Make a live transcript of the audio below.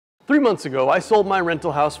3 months ago, I sold my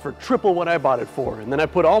rental house for triple what I bought it for, and then I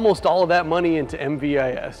put almost all of that money into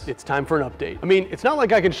MVIS. It's time for an update. I mean, it's not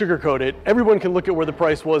like I can sugarcoat it. Everyone can look at where the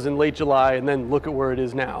price was in late July and then look at where it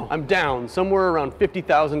is now. I'm down somewhere around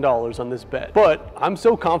 $50,000 on this bet. But I'm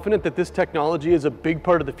so confident that this technology is a big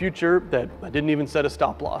part of the future that I didn't even set a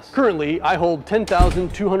stop loss. Currently, I hold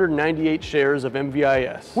 10,298 shares of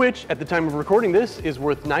MVIS, which at the time of recording this is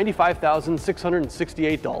worth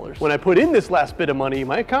 $95,668. When I put in this last bit of money,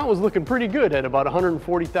 my account was looking pretty good at about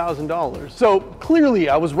 $140,000. So clearly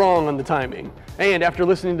I was wrong on the timing. And after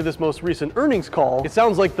listening to this most recent earnings call, it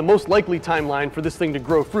sounds like the most likely timeline for this thing to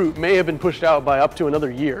grow fruit may have been pushed out by up to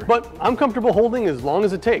another year. But I'm comfortable holding as long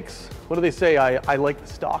as it takes. What do they say? I like the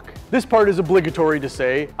stock. This part is obligatory to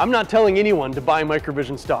say. I'm not telling anyone to buy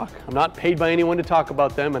Microvision stock. I'm not paid by anyone to talk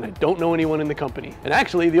about them, and I don't know anyone in the company. And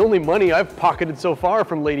actually, the only money I've pocketed so far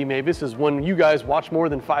from Lady MVIS is when you guys watch more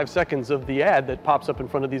than 5 seconds of the ad that pops up in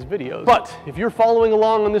front of these videos. But if you're following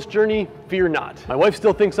along on this journey, fear not. My wife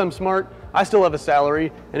still thinks I'm smart. I still have a salary,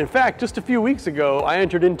 and in fact, just a few weeks ago, I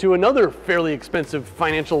entered into another fairly expensive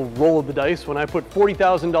financial roll of the dice when I put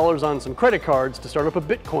 $40,000 on some credit cards to start up a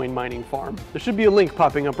Bitcoin mining farm. There should be a link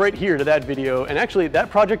popping up right here to that video, and actually that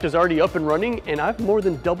project is already up and running, and I've more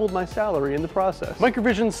than doubled my salary in the process.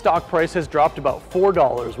 Microvision's stock price has dropped about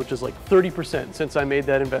 $4, which is like 30% since I made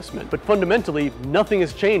that investment, but fundamentally, nothing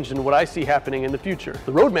has changed in what I see happening in the future.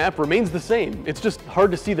 The roadmap remains the same. It's just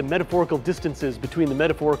hard to see the metaphorical distances between the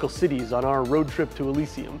metaphorical cities on our road trip to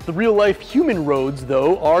Elysium. The real-life human roads,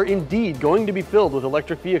 though, are indeed going to be filled with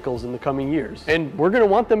electric vehicles in the coming years, and we're going to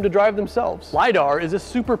want them to drive themselves. LiDAR is a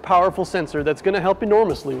super powerful sensor that's going to help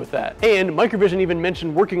enormously with that. And Microvision even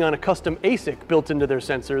mentioned working on a custom ASIC built into their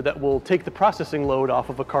sensor that will take the processing load off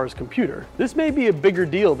of a car's computer. This may be a bigger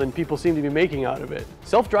deal than people seem to be making out of it.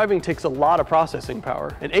 Self-driving takes a lot of processing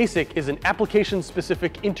power. An ASIC is an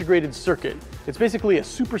application-specific integrated circuit. It's basically a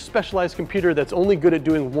super specialized computer that's only good at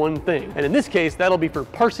doing one thing. And in this case, that'll be for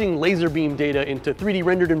parsing laser beam data into 3D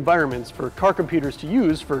rendered environments for car computers to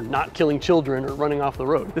use for not killing children or running off the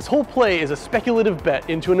road. This whole play is a speculative bet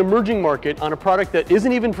into an emerging market on a product that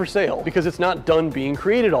isn't even for sale because it's not done being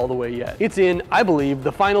created all the way yet. It's in, I believe,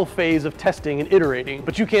 the final phase of testing and iterating,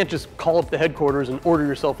 but you can't just call up the headquarters and order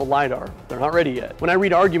yourself a LiDAR. They're not ready yet. When I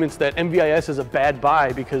read arguments that MVIS is a bad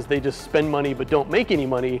buy because they just spend money but don't make any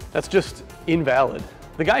money, that's just invalid.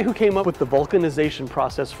 The guy who came up with the vulcanization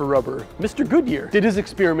process for rubber, Mr. Goodyear, did his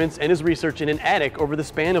experiments and his research in an attic over the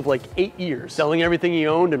span of like 8 years, selling everything he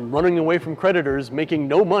owned and running away from creditors, making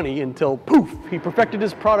no money until poof, he perfected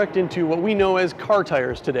his product into what we know as car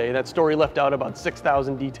tires today. That story left out about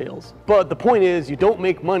 6,000 details. But the point is, you don't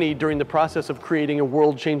make money during the process of creating a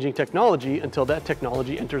world-changing technology until that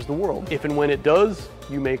technology enters the world. If and when it does,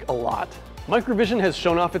 you make a lot. Microvision has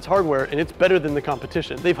shown off its hardware, and it's better than the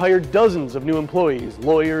competition. They've hired dozens of new employees,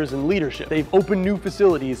 lawyers, and leadership. They've opened new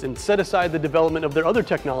facilities and set aside the development of their other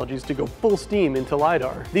technologies to go full steam into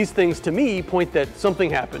LiDAR. These things, to me, point that something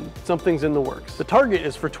happened. Something's in the works. The target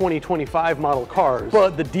is for 2025 model cars,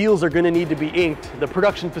 but the deals are going to need to be inked. The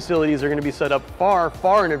production facilities are going to be set up far,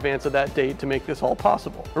 far in advance of that date to make this all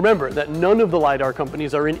possible. Remember that none of the LiDAR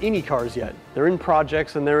companies are in any cars yet. They're in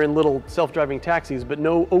projects and they're in little self-driving taxis, but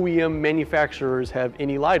no OEM manufacturers have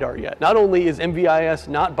any LiDAR yet. Not only is MVIS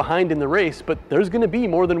not behind in the race, but there's going to be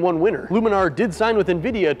more than one winner. Luminar did sign with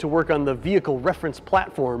NVIDIA to work on the vehicle reference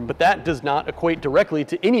platform, but that does not equate directly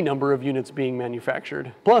to any number of units being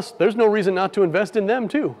manufactured. Plus, there's no reason not to invest in them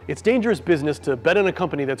too. It's dangerous business to bet on a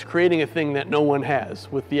company that's creating a thing that no one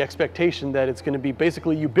has, with the expectation that it's going to be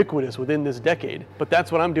basically ubiquitous within this decade. But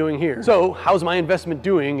that's what I'm doing here. So, how's my investment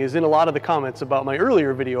doing is in a lot of the comments about my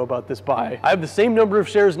earlier video about this buy. I have the same number of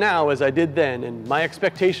shares now as I did then, and my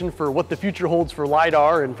expectation for what the future holds for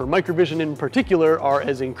LiDAR and for Microvision in particular are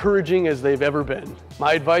as encouraging as they've ever been.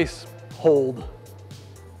 My advice, hold.